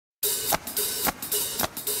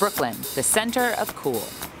Brooklyn, the center of cool,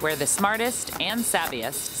 where the smartest and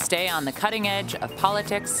savviest stay on the cutting edge of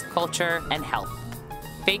politics, culture, and health.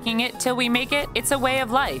 Faking it till we make it, it's a way of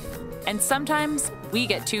life. And sometimes we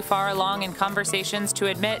get too far along in conversations to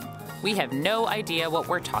admit we have no idea what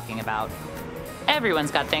we're talking about. Everyone's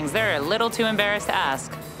got things they're a little too embarrassed to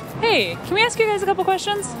ask. Hey, can we ask you guys a couple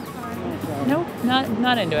questions? Nope,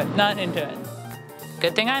 not into it, not into it.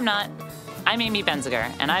 Good thing I'm not. I'm Amy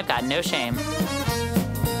Benziger, and I've got no shame.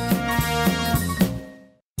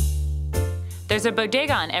 There's a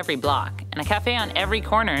bodega on every block and a cafe on every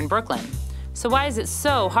corner in Brooklyn. So why is it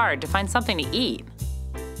so hard to find something to eat?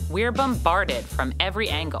 We're bombarded from every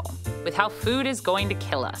angle with how food is going to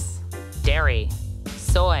kill us. Dairy,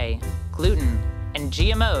 soy, gluten, and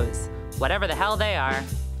GMOs, whatever the hell they are.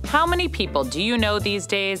 How many people do you know these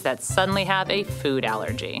days that suddenly have a food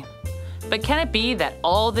allergy? But can it be that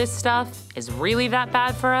all this stuff is really that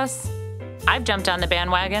bad for us? I've jumped on the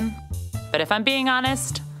bandwagon, but if I'm being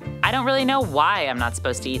honest, I don't really know why I'm not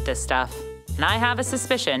supposed to eat this stuff. And I have a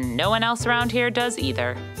suspicion no one else around here does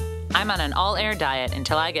either. I'm on an all-air diet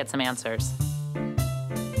until I get some answers.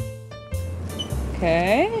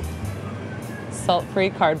 Okay.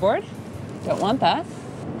 Salt-free cardboard. Don't want that.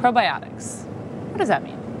 Probiotics. What does that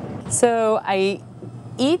mean? So I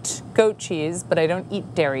eat goat cheese, but I don't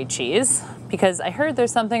eat dairy cheese because I heard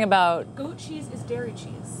there's something about... Goat cheese is dairy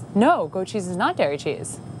cheese. No, goat cheese is not dairy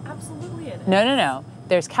cheese. Absolutely it is. No.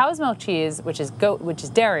 There's cow's milk cheese, which is goat, which is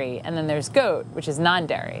dairy, and then there's goat, which is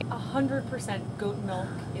non-dairy. 100% goat milk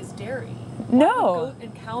is dairy. No. Goat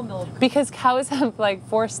and cow milk. Because cows have like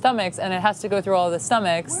 4 stomachs and it has to go through all the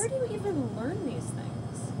stomachs. Where do you even learn these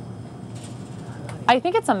things? I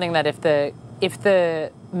think it's something that if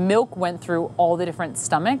the milk went through all the different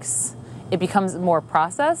stomachs, it becomes more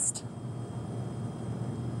processed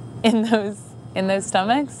in those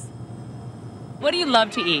stomachs. What do you love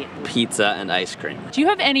to eat? Pizza and ice cream. Do you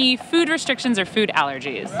have any food restrictions or food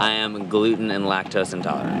allergies? I am gluten and lactose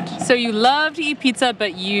intolerant. So you love to eat pizza,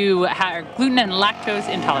 but you are gluten and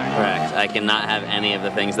lactose intolerant. Correct. I cannot have any of the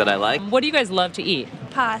things that I like. What do you guys love to eat?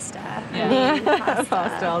 Pasta. Yeah.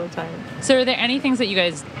 Pasta all the time. So are there any things that you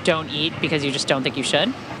guys don't eat because you just don't think you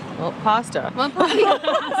should? Well, pasta. Well, probably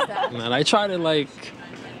pasta. And I try to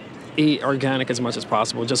eat organic as much as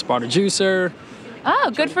possible. Just bought a juicer.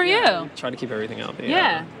 Oh, good for you. Try to keep everything out there.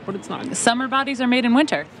 Yeah. But it's not. Summer bodies are made in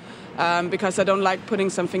winter. Because I don't like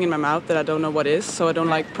putting something in my mouth that I don't know what is, so I don't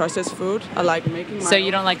like processed food. I like making my So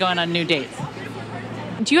you don't like going on new dates?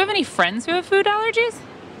 Do you have any friends who have food allergies?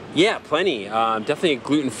 Yeah, plenty. Definitely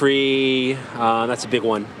gluten-free. That's a big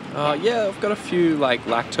one. Yeah, I've got a few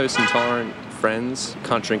lactose intolerant friends.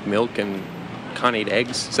 Can't drink milk and can't eat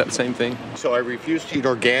eggs. Is that the same thing? So I refuse to eat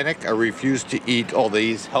organic. I refuse to eat all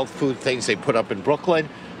these health food things they put up in Brooklyn.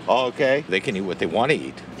 Okay, they can eat what they want to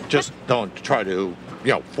eat. Just don't try to,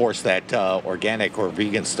 force that organic or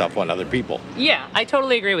vegan stuff on other people. Yeah, I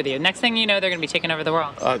totally agree with you. Next thing you know, they're going to be taking over the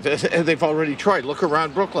world. They've already tried. Look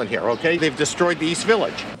around Brooklyn here, okay? They've destroyed the East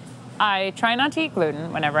Village. I try not to eat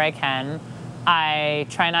gluten whenever I can. I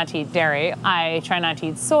try not to eat dairy. I try not to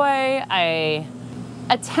eat soy. I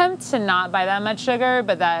attempt to not buy that much sugar,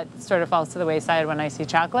 but that sort of falls to the wayside when I see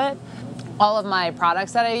chocolate. All of my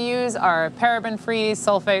products that I use are paraben-free,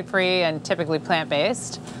 sulfate-free, and typically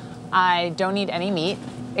plant-based. I don't eat any meat,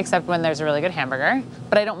 except when there's a really good hamburger,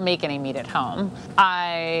 but I don't make any meat at home.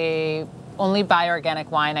 I only buy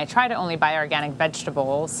organic wine. I try to only buy organic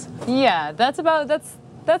vegetables. Yeah, that's about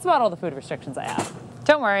all the food restrictions I have.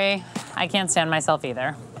 Don't worry, I can't stand myself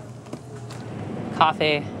either.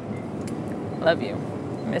 Coffee. Love you.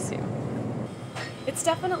 Miss you. It's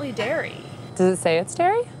definitely dairy. Does it say it's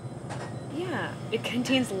dairy? Yeah, it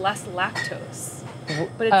contains less lactose,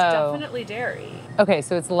 but it's definitely dairy. Okay,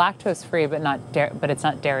 so it's lactose free, but it's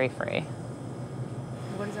not dairy free.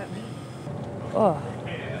 What does that mean? Oh,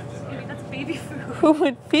 Maybe that's baby food. who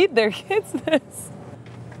would feed their kids this?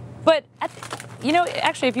 But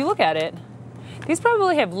actually, if you look at it, these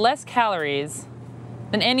probably have less calories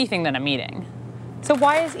than anything that I'm eating. So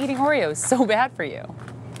why is eating Oreos so bad for you?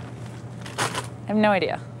 I have no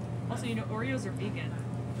idea. Also, Oreos are vegan.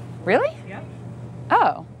 Really? Yep.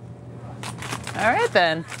 Oh. All right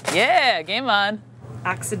then. Yeah, game on.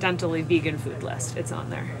 Accidentally vegan food list. It's on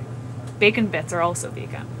there. Bacon bits are also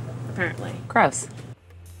vegan, apparently. Gross.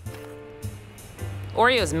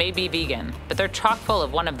 Oreos may be vegan, but they're chock full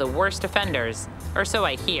of one of the worst offenders, or so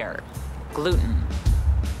I hear, gluten.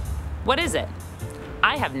 What is it?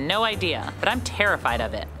 I have no idea, but I'm terrified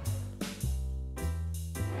of it.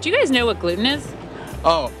 Do you guys know what gluten is?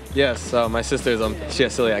 Oh, yes. My sister's she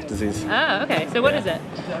has celiac disease. Oh, okay. So what is it?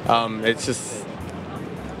 It's just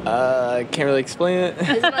I can't really explain it.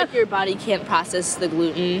 Isn't it like your body can't process the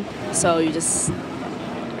gluten, so you just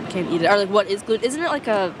can't eat it? Or like, what is gluten? Isn't it like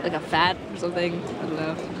a fat or something? I don't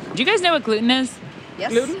know. Do you guys know what gluten is?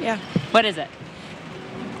 Yes. Gluten? Yeah. What is it?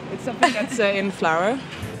 It's something that's in flour.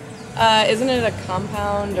 Isn't it a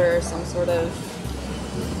compound or some sort of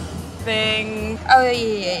thing? Oh,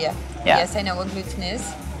 yeah. Yes, I know what gluten is.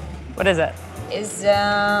 What is it? Is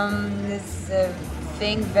this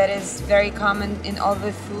thing that is very common in all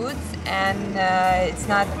the foods, and it's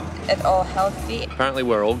not at all healthy. Apparently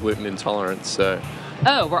we're all gluten intolerant, so...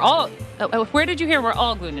 Oh, we're all... where did you hear we're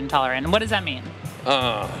all gluten intolerant? And what does that mean?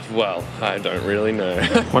 Well, I don't really know.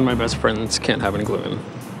 One of my best friends can't have any gluten.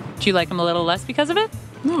 Do you like him a little less because of it?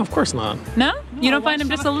 No, of course not. No? You don't find him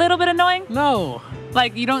just a little bit annoying? No.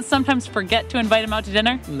 Like, you don't sometimes forget to invite him out to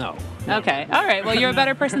dinner? No. Okay, all right. Well, you're a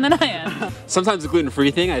better person than I am. Sometimes the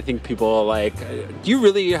gluten-free thing, I think people are like, do you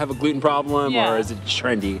really have a gluten problem, Yeah. or is it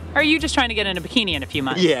trendy? Or are you just trying to get in a bikini in a few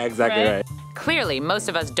months? Yeah, exactly right. Clearly, most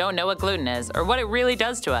of us don't know what gluten is or what it really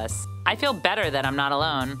does to us. I feel better that I'm not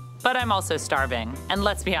alone, but I'm also starving. And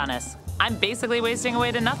let's be honest, I'm basically wasting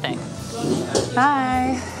away to nothing.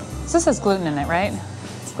 Hi. So this has gluten in it, right?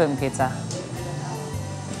 It's gluten pizza.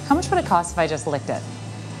 How much would it cost if I just licked it?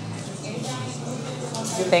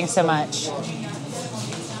 Thanks so much.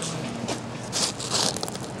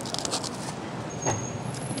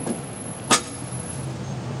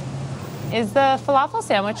 Is the falafel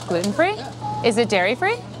sandwich gluten-free? Is it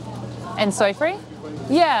dairy-free? And soy-free?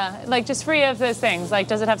 Yeah, like just free of those things. Like,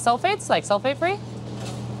 does it have sulfates? Like sulfate-free?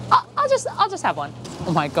 I'll just have one.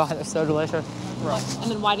 Oh my God, they're so delicious.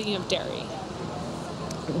 And then why don't you have dairy?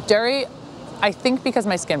 Dairy, I think because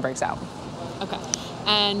my skin breaks out. Okay.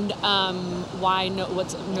 And why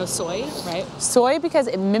no soy, right? Soy because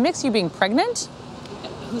it mimics you being pregnant.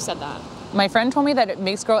 Who said that? My friend told me that it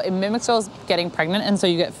mimics girls getting pregnant, and so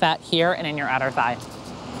you get fat here and in your outer thigh.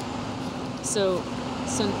 So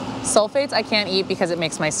sulfates I can't eat because it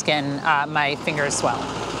makes my skin, my fingers swell.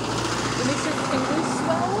 It makes your fingers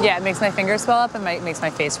swell? Yeah, it makes my fingers swell up and makes my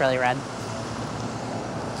face really red.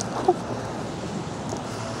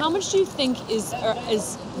 How much do you think is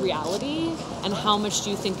reality, and how much do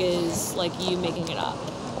you think is like you making it up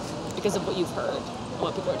because of what you've heard and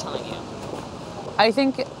what people are telling you? I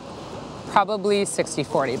think probably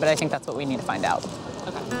 60-40, but I think that's what we need to find out.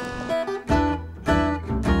 Okay.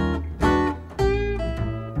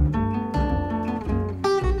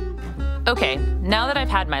 Okay, now that I've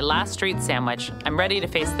had my last street sandwich, I'm ready to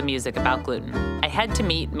face the music about gluten. I head to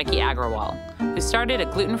meet Mickey Agrawal, who started a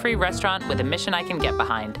gluten-free restaurant with a mission I can get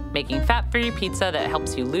behind, making fat-free pizza that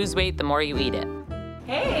helps you lose weight the more you eat it.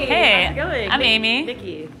 Hey, how's it going? I'm Amy.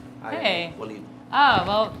 Nikki. Hey. Oh,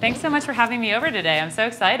 well, thanks so much for having me over today. I'm so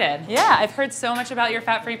excited. Yeah, I've heard so much about your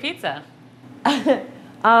fat-free pizza.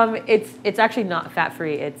 It's actually not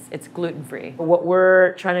fat-free, it's gluten-free. What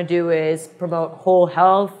we're trying to do is promote whole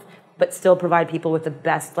health, but still provide people with the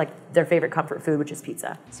best, like their favorite comfort food, which is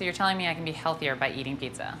pizza. So you're telling me I can be healthier by eating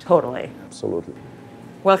pizza? Totally. Absolutely.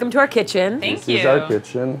 Welcome to our kitchen. Thank This is our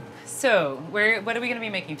kitchen. So, what are we gonna be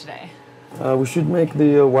making today? We should make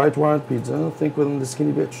the white pizza. Think within the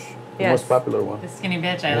skinny bitch. The most popular one. The skinny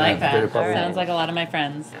bitch, I like that. Sounds like a lot of my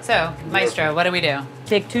friends. So, Maestro, what do we do?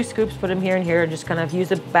 Take 2 scoops, put them here and here, and just kind of use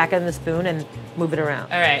the back end of the spoon and move it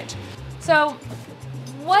around. All right. So,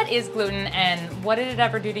 what is gluten, and what did it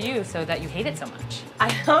ever do to you so that you hate it so much?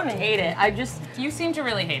 I don't hate it. You seem to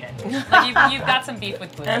really hate it. Like you've got some beef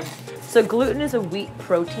with gluten. So gluten is a wheat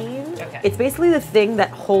protein. Okay. It's basically the thing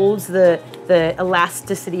that holds the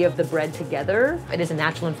elasticity of the bread together. It is a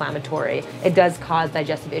natural inflammatory. It does cause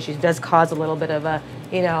digestive issues. It does cause a little bit of a,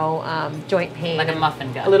 joint pain. Like a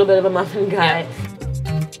muffin gut. A little bit of a muffin gut. Yep.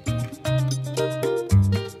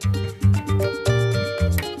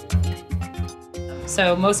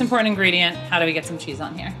 So most important ingredient, how do we get some cheese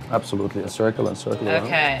on here? Absolutely, a circle and circle around.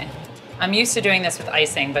 Okay. I'm used to doing this with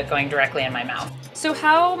icing, but going directly in my mouth. So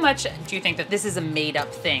how much do you think that this is a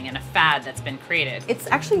made-up thing and a fad that's been created? It's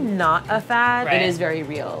actually not a fad. Right. It is very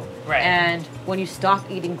real. Right. And when you stop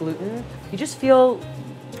eating gluten, you just feel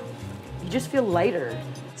lighter.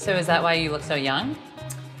 So is that why you look so young?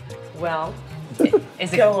 Well,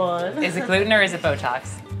 is it, go on. Is it gluten or is it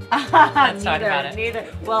Botox? Let's talk about it. Neither.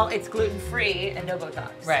 Well, it's gluten-free and no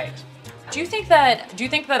Botox. Right. Do you think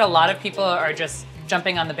that a lot of people are just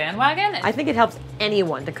jumping on the bandwagon? I think it helps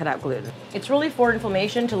anyone to cut out gluten. It's really for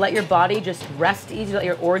inflammation, to let your body just rest easy, let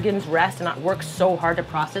your organs rest and not work so hard to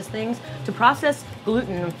process things. To process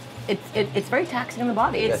gluten, it's very taxing on the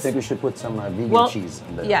body. I think we should put some vegan cheese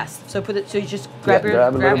in there. Yes. So you just grab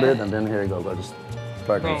grab a little bit, and then here you go. Just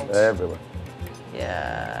sparkles everywhere.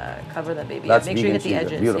 Yeah, cover that baby. That's Make sure you vegan get the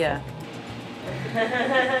cheese, edges. beautiful. Yeah.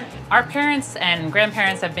 Our parents and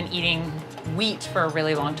grandparents have been eating wheat for a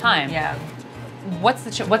really long time. Yeah. What's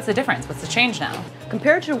the difference? What's the change now?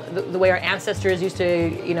 Compared to the way our ancestors used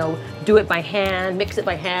to, do it by hand, mix it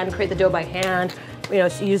by hand, create the dough by hand,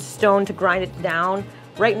 use stone to grind it down.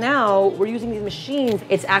 Right now, we're using these machines.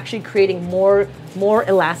 It's actually creating more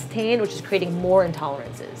elastane, which is creating more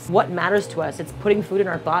intolerances. What matters to us? It's putting food in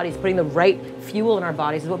our bodies, putting the right fuel in our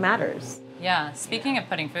bodies is what matters. Yeah, speaking of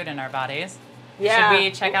putting food in our bodies, Yeah. should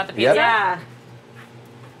we check out the pizza? Yeah.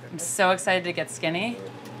 I'm so excited to get skinny.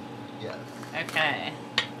 Yes. Okay.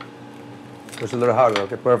 Push a little harder.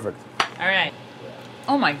 Okay, perfect. All right.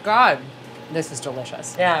 Oh my God. This is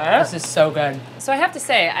delicious. Yeah. This is so good. So I have to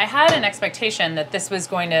say, I had an expectation that this was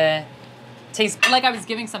going to taste like I was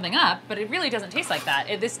giving something up, but it really doesn't taste like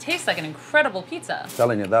that. This tastes like an incredible pizza. I'm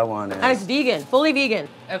telling you, that one is... And it's vegan, fully vegan.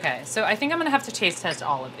 Okay, so I think I'm gonna have to taste test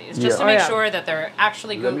all of these just Yeah. to make yeah. sure that they're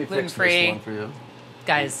actually Let me fix gluten-free. this one for you.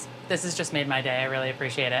 Guys, this has just made my day. I really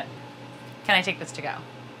appreciate it. Can I take this to go?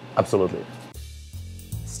 Absolutely.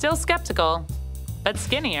 Still skeptical, but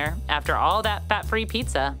skinnier after all that fat-free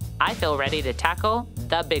pizza. I feel ready to tackle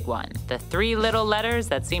the big one, the 3 little letters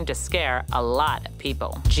that seem to scare a lot of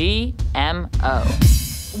people.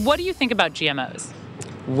 GMO. What do you think about GMOs?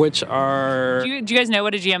 Which are... Do you guys know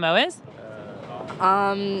what a GMO is?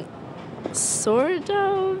 Sort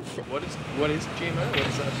of. What is GMO? What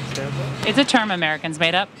does that stand for? It's a term Americans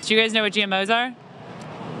made up. Do you guys know what GMOs are?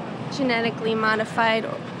 Genetically modified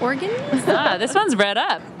organisms? This one's read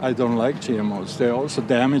up. I don't like GMOs. They're also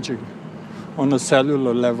damaging on a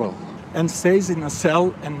cellular level and stays in a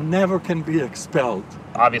cell and never can be expelled.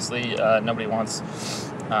 Obviously, nobody wants,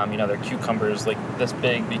 their cucumbers like this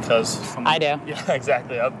big because... I do. Yeah,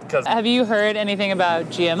 exactly. Because Have you heard anything about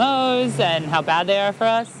GMOs and how bad they are for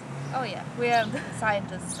us? Oh yeah, we are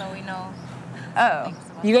scientists, so we know. Oh,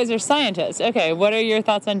 you guys are scientists. Okay, what are your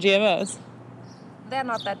thoughts on GMOs? They're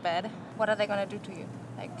not that bad. What are they gonna do to you?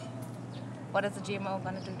 Like, what is a GMO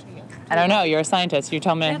gonna do to you? I don't know. You're a scientist. You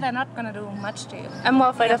tell me. Yeah, they're not gonna do much to you. I'm more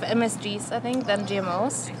afraid of MSGs, I think, than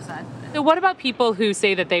GMOs. Exactly. So what about people who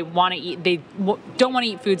say that they want to eat, don't want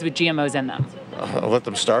to eat foods with GMOs in them? Let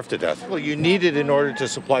them starve to death. Well, you need it in order to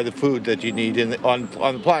supply the food that you need on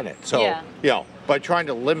the planet. So, by trying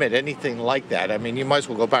to limit anything like that, I mean, you might as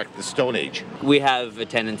well go back to the Stone Age. We have a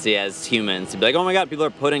tendency as humans to be like, oh my God, people are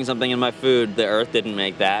putting something in my food. The earth didn't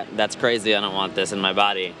make that. That's crazy. I don't want this in my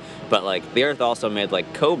body. But like the earth also made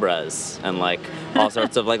like cobras and like all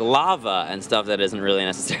sorts of like lava and stuff that isn't really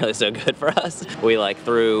necessarily so good for us. We like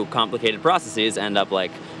through complicated processes end up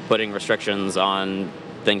like putting restrictions on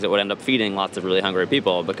things that would end up feeding lots of really hungry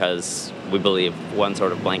people because we believe one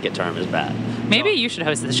sort of blanket term is bad. Maybe you should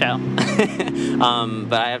host the show.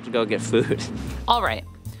 But I have to go get food. All right,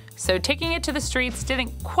 so taking it to the streets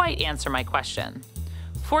didn't quite answer my question.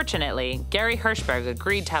 Fortunately, Gary Hirschberg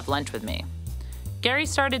agreed to have lunch with me. Gary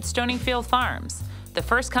started Stoningfield Farms, the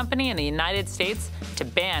first company in the United States to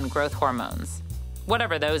ban growth hormones,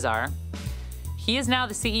 whatever those are. He is now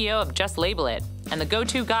the CEO of Just Label It and the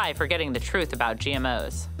go-to guy for getting the truth about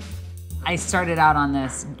GMOs. I started out on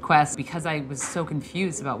this quest because I was so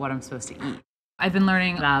confused about what I'm supposed to eat. I've been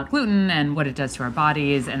learning about gluten and what it does to our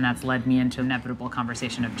bodies, and that's led me into an inevitable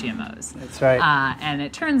conversation of GMOs. That's right. And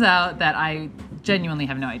it turns out that I genuinely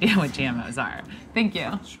have no idea what GMOs are. Thank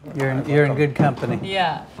you. You're in good company.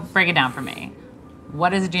 Yeah. Break it down for me.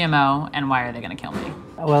 What is a GMO and why are they going to kill me?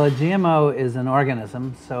 Well, a GMO is an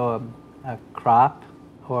organism, so a crop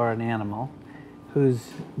or an animal whose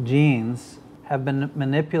genes have been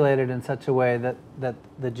manipulated in such a way that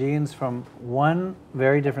the genes from one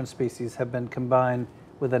very different species have been combined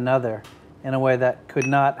with another in a way that could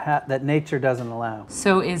not that nature doesn't allow.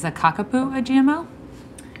 So is a cockapoo a GMO?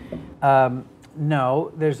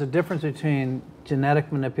 No, there's a difference between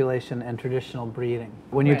genetic manipulation and traditional breeding.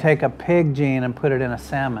 When you take a pig gene and put it in a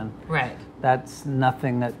salmon, that's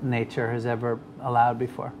nothing that nature has ever allowed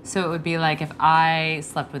before. So it would be like if I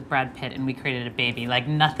slept with Brad Pitt and we created a baby, like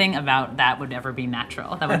nothing about that would ever be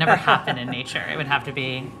natural. That would never happen in nature. It would have to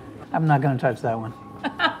be... I'm not going to touch that one.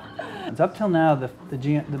 Up till now,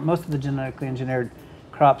 most of the genetically engineered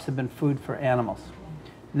crops have been food for animals.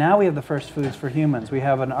 Now we have the first foods for humans. We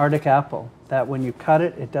have an Arctic apple that when you cut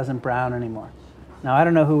it, it doesn't brown anymore. Now, I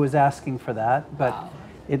don't know who was asking for that, but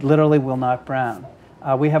it literally will not brown.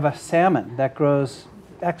 We have a salmon that grows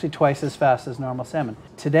actually twice as fast as normal salmon.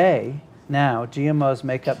 Today, now, GMOs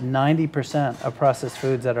make up 90% of processed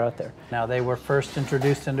foods that are out there. Now, they were first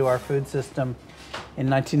introduced into our food system in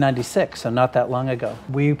 1996, so not that long ago.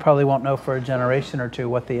 We probably won't know for a generation or two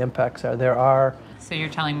what the impacts are. There are So you're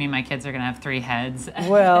telling me my kids are gonna have 3 heads?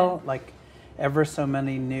 Well, like ever so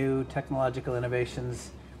many new technological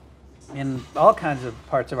innovations in all kinds of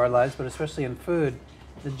parts of our lives, but especially in food,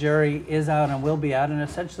 the jury is out and will be out, and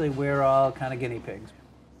essentially we're all kind of guinea pigs.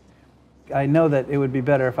 I know that it would be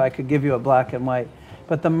better if I could give you a black and white,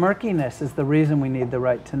 but the murkiness is the reason we need the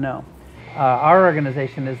right to know. Our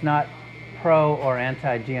organization is not pro or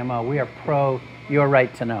anti-GMO. We are pro your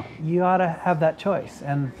right to know. You ought to have that choice,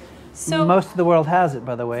 and most of the world has it,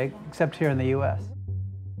 by the way, except here in the US.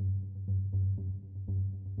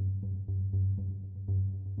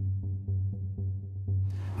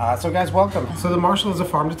 So guys, welcome. So the Marshall is a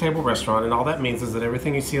farm-to-table restaurant, and all that means is that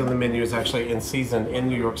everything you see on the menu is actually in season in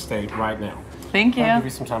New York State right now. Thank you. I'll give you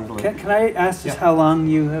some time to leave. Can I ask just how long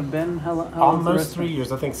you have been? How long Almost 3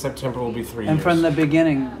 years. I think September will be 3 years. And from the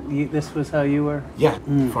beginning, this was how you were? Yeah,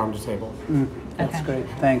 farm-to-table. That's great.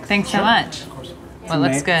 Thanks. Thanks so much. Of course. Well,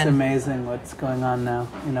 looks good. It's amazing what's going on now.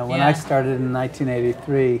 You know, when I started in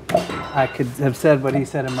 1983, I could have said what he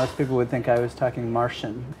said, and most people would think I was talking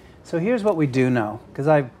Martian. So here's what we do know, because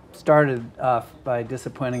I started off by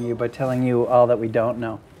disappointing you by telling you all that we don't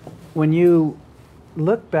know. When you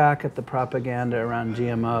look back at the propaganda around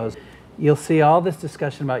GMOs, you'll see all this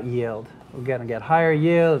discussion about yield. We're going to get higher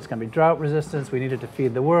yield, it's going to be drought resistance, we need it to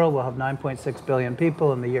feed the world, we'll have 9.6 billion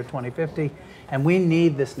people in the year 2050, and we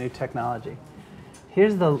need this new technology.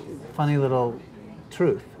 Here's the funny little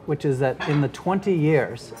truth, which is that in the 20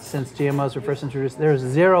 years since GMOs were first introduced, there is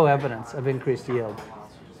 0 evidence of increased yield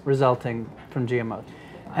resulting from GMOs.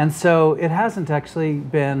 And so it hasn't actually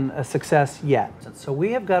been a success yet. So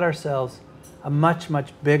we have got ourselves a much,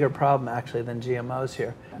 much bigger problem actually than GMOs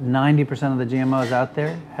here. 90% of the GMOs out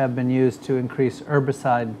there have been used to increase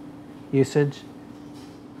herbicide usage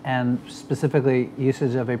and specifically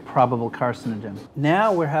usage of a probable carcinogen.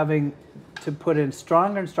 Now we're having to put in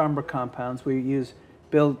stronger and stronger compounds. We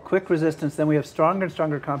build quick resistance, then we have stronger and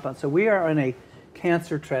stronger compounds. So we are on a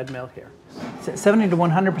cancer treadmill here. 70 to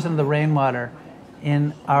 100% of the rainwater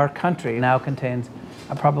in our country now contains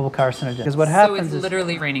a probable carcinogen. Because what happens so it's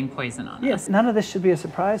literally raining poison on us. Yes, none of this should be a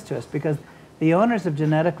surprise to us because the owners of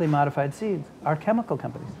genetically modified seeds are chemical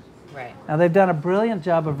companies. Right. Now they've done a brilliant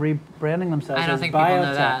job of rebranding themselves as biotech. I don't think people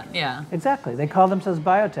know that, yeah. Exactly, they call themselves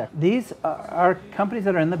biotech. These are companies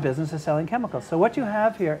that are in the business of selling chemicals. So what you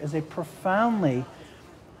have here is a profoundly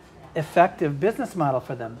effective business model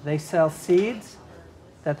for them. They sell seeds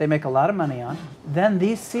that they make a lot of money on. Then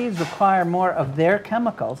these seeds require more of their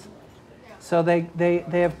chemicals. So they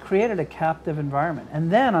have created a captive environment.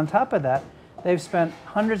 And then on top of that, they've spent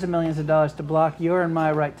hundreds of millions of dollars to block your and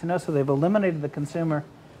my right to know. So they've eliminated the consumer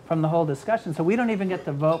from the whole discussion. So we don't even get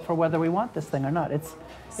to vote for whether we want this thing or not. It's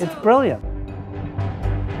brilliant.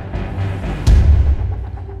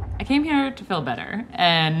 I came here to feel better,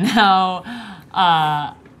 and now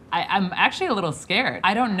I'm actually a little scared.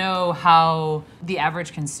 I don't know how the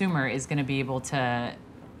average consumer is going to be able to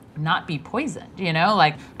not be poisoned, you know?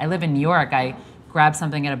 Like, I live in New York, I grab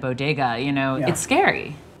something at a bodega, you know, it's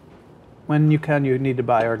scary. When you can, you need to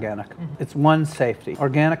buy organic. It's one safety.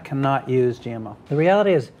 Organic cannot use GMO. The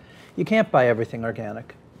reality is, you can't buy everything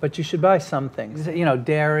organic, but you should buy some things. You know,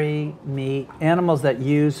 dairy, meat, animals that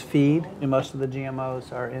use feed, and most of the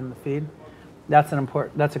GMOs are in the feed. That's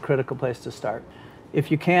a critical place to start. If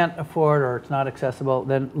you can't afford or it's not accessible,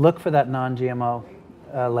 then look for that non-GMO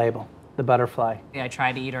label, the butterfly. I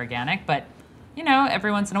try to eat organic, but you know,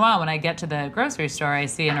 every once in a while when I get to the grocery store, I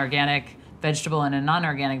see an organic vegetable and a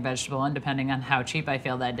non-organic vegetable, and depending on how cheap I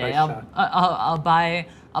feel that day, I'll buy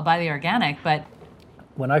the organic. But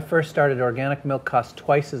when I first started, organic milk cost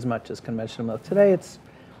twice as much as conventional milk. Today it's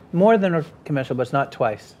more than conventional, but it's not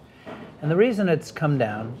twice. And the reason it's come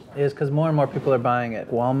down is because more and more people are buying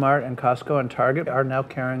it. Walmart and Costco and Target are now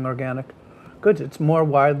carrying organic goods. It's more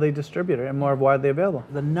widely distributed and more widely available.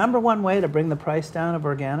 The #1 way to bring the price down of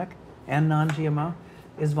organic and non-GMO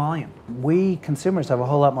is volume. We consumers have a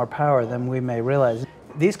whole lot more power than we may realize.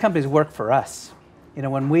 These companies work for us. You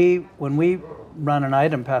know, when we run an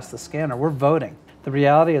item past the scanner, we're voting. The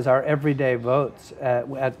reality is our everyday votes at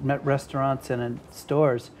restaurants and in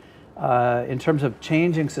stores in terms of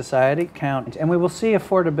changing society count. And we will see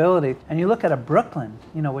affordability. And you look at a Brooklyn,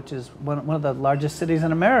 you know, which is one of the largest cities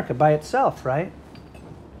in America by itself, right?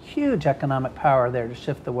 Huge economic power there to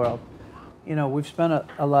shift the world. You know, we've spent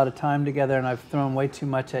a lot of time together and I've thrown way too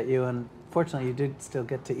much at you, and fortunately you did still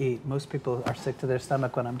get to eat. Most people are sick to their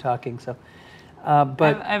stomach when I'm talking, so.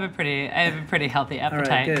 But I have a pretty healthy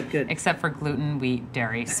appetite. All right, good. Except for gluten, wheat,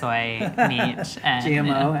 dairy, soy, meat, and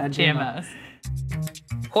GMOs.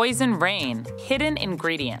 Poison rain, hidden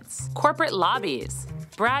ingredients, corporate lobbies,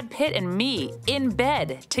 Brad Pitt and me in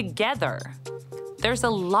bed together. There's a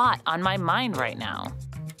lot on my mind right now.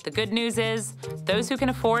 The good news is, those who can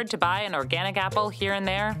afford to buy an organic apple here and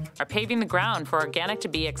there are paving the ground for organic to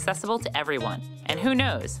be accessible to everyone. And who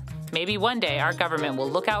knows, maybe one day our government will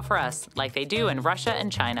look out for us like they do in Russia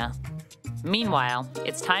and China. Meanwhile,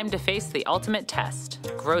 it's time to face the ultimate test,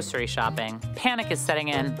 grocery shopping. Panic is setting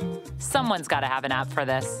in. Someone's gotta have an app for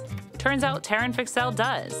this. Turns out Taryn Fixell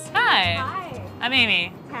does. Hi. Hi. I'm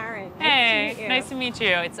Amy. Taryn. Hey, nice to meet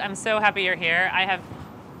you. I'm so happy you're here. I have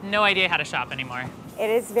no idea how to shop anymore. It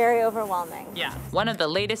is very overwhelming. Yeah. One of the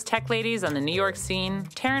latest tech ladies on the New York scene,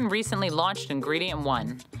 Taryn recently launched Ingredient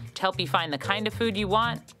One to help you find the kind of food you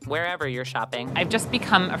want wherever you're shopping. I've just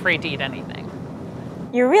become afraid to eat anything.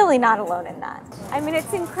 You're really not alone in that. I mean,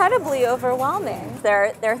 it's incredibly overwhelming.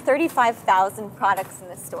 There are 35,000 products in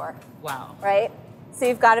the store. Wow. Right? So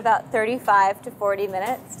you've got about 35 to 40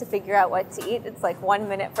 minutes to figure out what to eat. It's like 1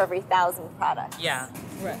 minute for every 1,000 products. Yeah.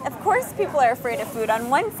 Right. Of course, people are afraid of food. On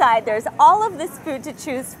one side, there's all of this food to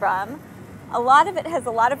choose from. A lot of it has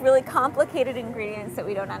a lot of really complicated ingredients that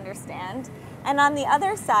we don't understand. And on the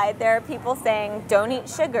other side, there are people saying, don't eat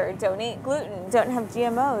sugar, don't eat gluten, don't have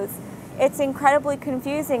GMOs. It's incredibly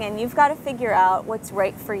confusing, and you've got to figure out what's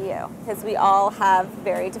right for you, because we all have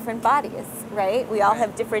very different bodies, right? We all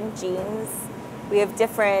have different genes. We have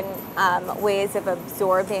different ways of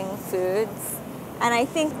absorbing foods. And I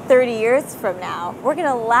think 30 years from now, we're going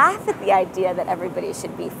to laugh at the idea that everybody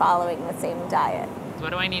should be following the same diet. What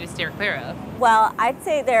do I need to steer clear of? Well, I'd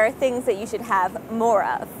say there are things that you should have more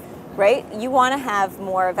of, right? You want to have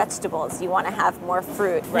more vegetables. You want to have more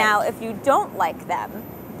fruit. Right. Now, if you don't like them,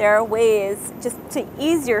 there are ways just to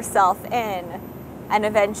ease yourself in, and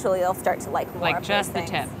eventually you'll start to like more of those just the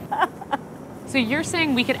things. tip. So you're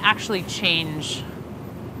saying we could actually change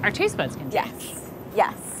our taste buds can change?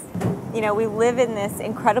 Yes. You know, we live in this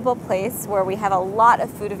incredible place where we have a lot of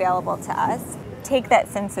food available to us. Take that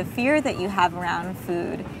sense of fear that you have around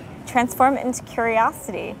food, transform it into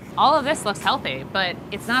curiosity. All of this looks healthy, but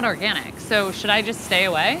it's not organic. So should I just stay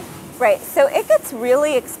away? Right, so it gets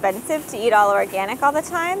really expensive to eat all organic all the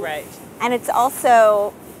time. Right. And it's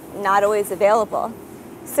also not always available.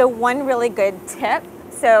 So one really good tip,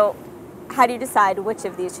 so how do you decide which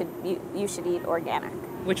of these you should eat organic?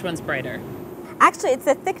 Which one's brighter? Actually, it's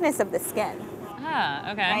the thickness of the skin.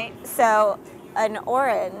 Ah, okay. Right? So an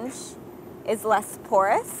orange is less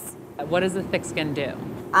porous. What does the thick skin do?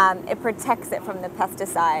 It protects it from the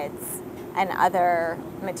pesticides and other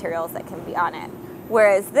materials that can be on it.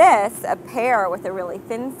 Whereas this, a pear with a really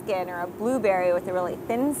thin skin or a blueberry with a really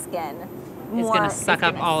thin skin, It's going to suck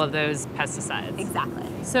up all of those pesticides. Exactly.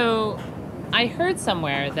 So I heard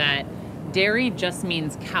somewhere that dairy just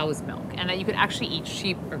means cow's milk and that you could actually eat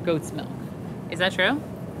sheep or goat's milk. Is that true?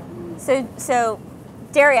 So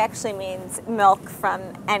dairy actually means milk from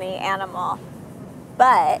any animal.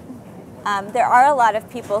 But there are a lot of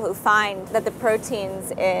people who find that the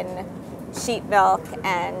proteins in sheep milk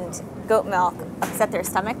and goat milk upset their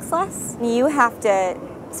stomachs less. You have to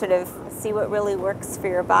sort of see what really works for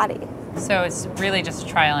your body. So it's really just a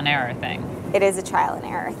trial and error thing. It is a trial and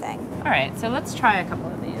error thing. All right, so let's try a couple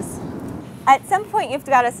of these. At some point, you've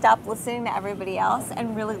got to stop listening to everybody else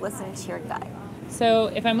and really listen to your gut. So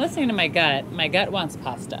if I'm listening to my gut wants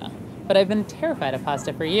pasta. But I've been terrified of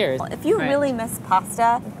pasta for years. If you really miss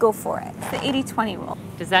pasta, go for it. It's the 80-20 rule.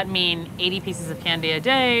 Does that mean 80 pieces of candy a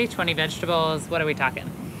day, 20 vegetables? What are we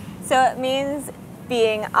talking? So it means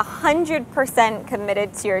being 100%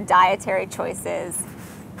 committed to your dietary choices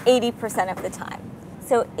 80% of the time.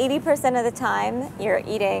 So 80% of the time, you're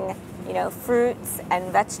eating, fruits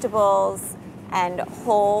and vegetables and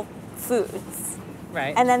whole foods.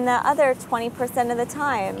 Right. And then the other 20% of the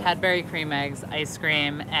time... Cadbury cream eggs, ice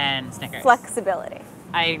cream, and Snickers. Flexibility.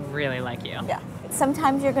 I really like you. Yeah.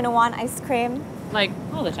 Sometimes you're going to want ice cream. Like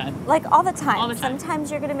all the time. Like all the time. All the time.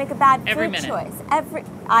 Sometimes you're going to make a bad food choice.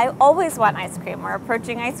 I always want ice cream. We're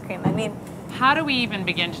approaching ice cream. I mean... How do we even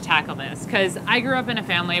begin to tackle this? Because I grew up in a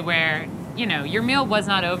family where, your meal was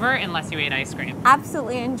not over unless you ate ice cream.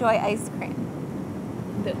 Absolutely enjoy ice cream.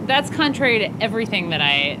 That's contrary to everything that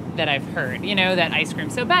I've heard, that ice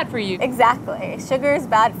cream's so bad for you. Exactly. Sugar is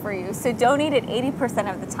bad for you. So don't eat it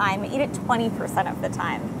 80% of the time. Eat it 20% of the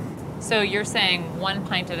time. So you're saying 1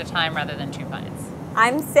 pint at a time rather than 2 pints?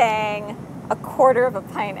 I'm saying a quarter of a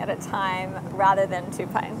pint at a time rather than 2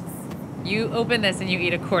 pints. You open this and you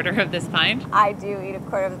eat a quarter of this pint? I do eat a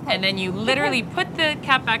quarter of the pint. And then you literally put the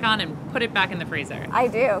cap back on and put it back in the freezer. I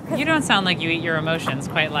do. You don't sound like you eat your emotions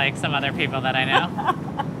quite like some other people that I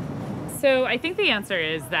know. So I think the answer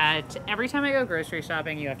is that every time I go grocery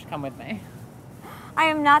shopping, you have to come with me. I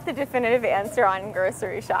am not the definitive answer on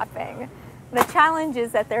grocery shopping. The challenge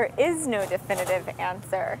is that there is no definitive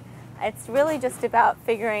answer. It's really just about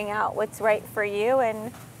figuring out what's right for you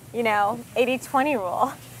and, 80-20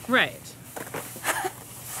 rule. Right.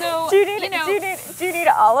 So, do you need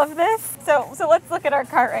all of this? So let's look at our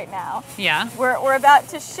cart right now. Yeah. We're about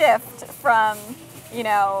to shift from,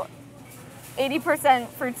 80%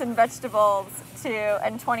 fruits and vegetables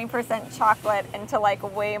and 20% chocolate into like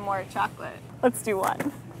way more chocolate. Let's do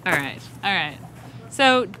one. All right.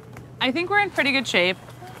 So I think we're in pretty good shape.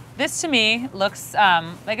 This to me looks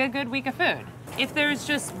like a good week of food. If there's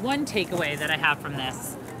just one takeaway that I have from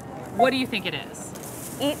this, what do you think it is?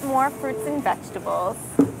 Eat more fruits and vegetables.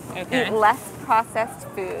 Okay. Eat less processed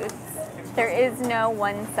foods. There is no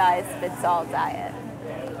one-size-fits-all diet.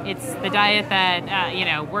 It's the diet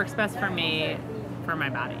that, works best for me, for my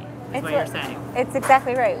body, is what you're saying. It's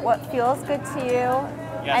exactly right. What feels good to you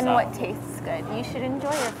and what tastes good. You should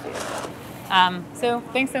enjoy your food. So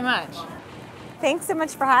thanks so much. Thanks so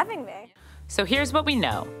much for having me. So here's what we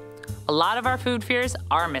know. A lot of our food fears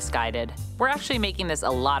are misguided. We're actually making this a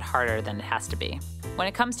lot harder than it has to be. When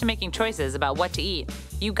it comes to making choices about what to eat,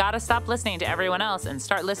 you gotta stop listening to everyone else and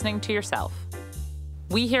start listening to yourself.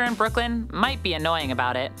 We here in Brooklyn might be annoying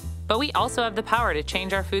about it, but we also have the power to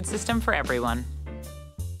change our food system for everyone.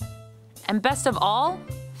 And best of all,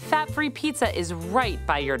 fat-free pizza is right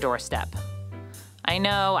by your doorstep. I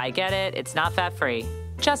know, I get it, it's not fat-free.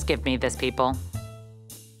 Just give me this, people.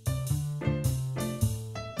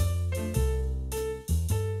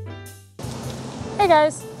 Hey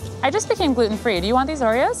guys, I just became gluten-free. Do you want these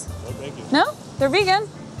Oreos? No, thank you. No? They're vegan.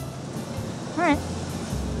 All right.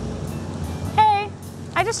 Hey,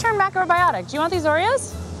 I just turned macrobiotic. Do you want these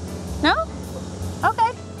Oreos? No?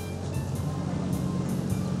 Okay.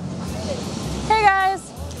 Hey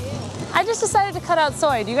guys, I just decided to cut out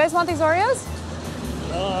soy. Do you guys want these Oreos?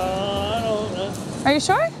 I don't know. Are you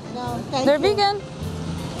sure? No, thank They're you. vegan.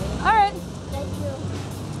 All right. Thank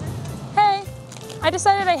you. Hey, I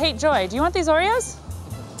decided I hate joy. Do you want these Oreos?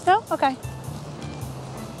 No? Okay.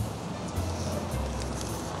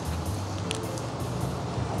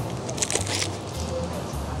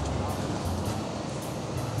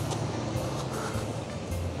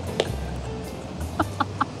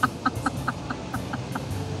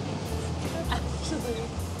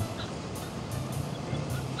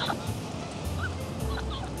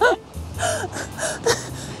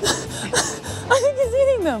 I think he's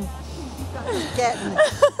eating them. Getting it.